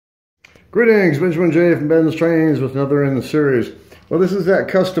Greetings, Benjamin J from BENZTRAINZ with another in the series. Well, this is that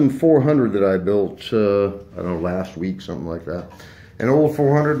custom 400 that I built, I don't know, last week, something like that. An old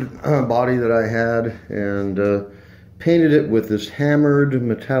 400 body that I had, and painted it with this hammered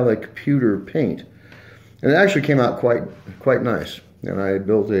metallic pewter paint. And it actually came out quite nice. And I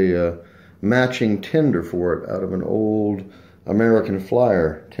built a matching tender for it out of an old American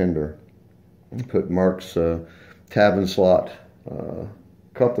Flyer tender. I put Marx tab and slot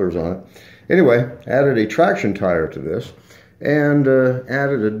couplers on it. Anyway, added a traction tire to this and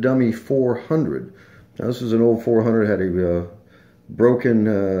added a dummy 400. Now this is an old 400, had a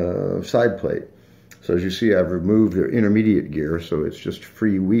broken side plate. So as you see, I've removed the intermediate gear, so it's just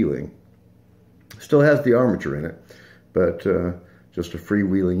freewheeling. Still has the armature in it, but just a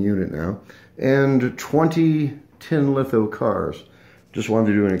freewheeling unit now. And 20 tin litho cars. Just wanted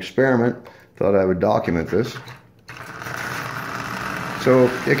to do an experiment. Thought I would document this.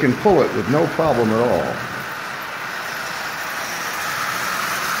 So it can pull it with no problem at all.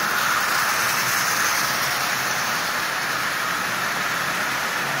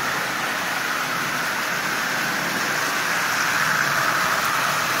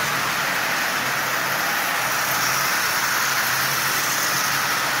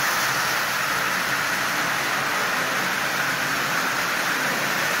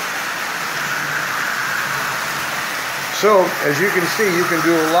 So, as you can see, you can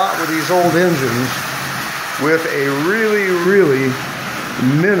do a lot with these old engines with a really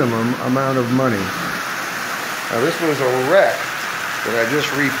minimum amount of money. Now, this was a wreck that I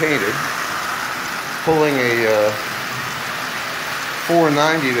just repainted, pulling a 490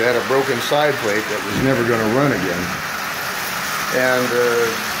 that had a broken side plate that was never going to run again. And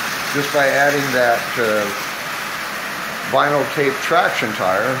just by adding that vinyl tape traction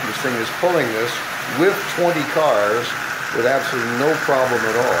tire, this thing is pulling this with 20 cars with absolutely no problem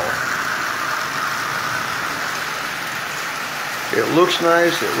at all. It looks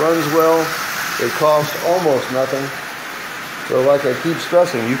nice, it runs well, it costs almost nothing. So like I keep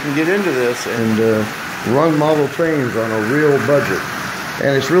stressing, you can get into this and run model trains on a real budget.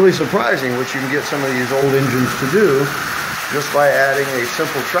 And it's really surprising what you can get some of these old engines to do just by adding a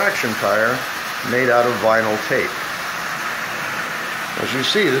simple traction tire made out of vinyl tape. As you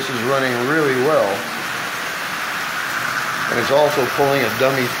see, this is running really well. And it's also pulling a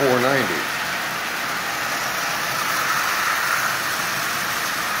dummy 490.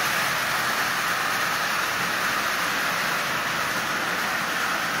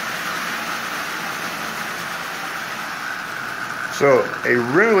 So, a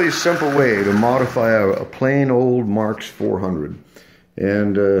really simple way to modify a plain old Marx 400.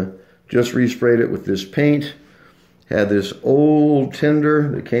 And just resprayed it with this paint. Had this old tender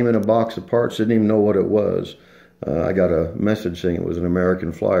that came in a box of parts, didn't even know what it was. I got a message saying it was an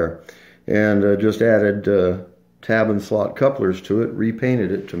American Flyer. And just added tab and slot couplers to it,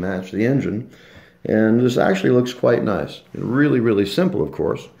 repainted it to match the engine. And this actually looks quite nice. Really simple, of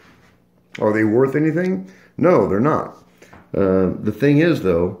course. Are they worth anything? No, they're not. The thing is,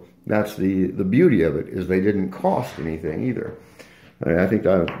 though, that's the beauty of it, is they didn't cost anything either. I think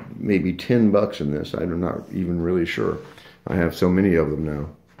maybe $10 in this. I'm not even really sure. I have so many of them now.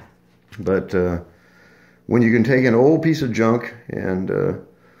 But when you can take an old piece of junk and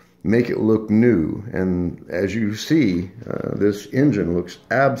make it look new, and as you see, this engine looks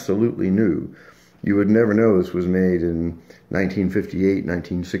absolutely new. You would never know this was made in 1958,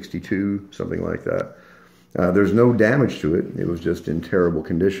 1962, something like that. There's no damage to it. It was just in terrible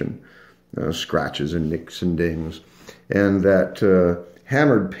condition. Scratches and nicks and dings. And that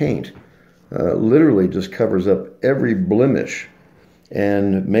hammered paint literally just covers up every blemish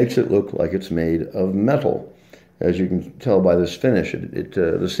and makes it look like it's made of metal. As you can tell by this finish,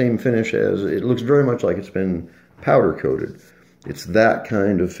 the same finish as, it looks very much like it's been powder coated. It's that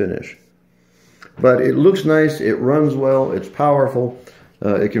kind of finish. But it looks nice, it runs well, it's powerful.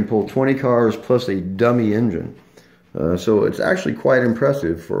 It can pull 20 cars plus a dummy engine. So it's actually quite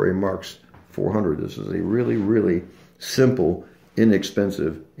impressive for a Marx 400. This is a really simple,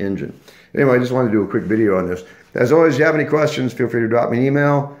 inexpensive engine. Anyway, I just wanted to do a quick video on this. As always, if you have any questions, feel free to drop me an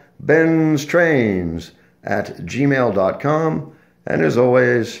email, BENZTRAINZ@gmail.com. And as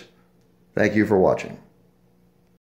always, thank you for watching.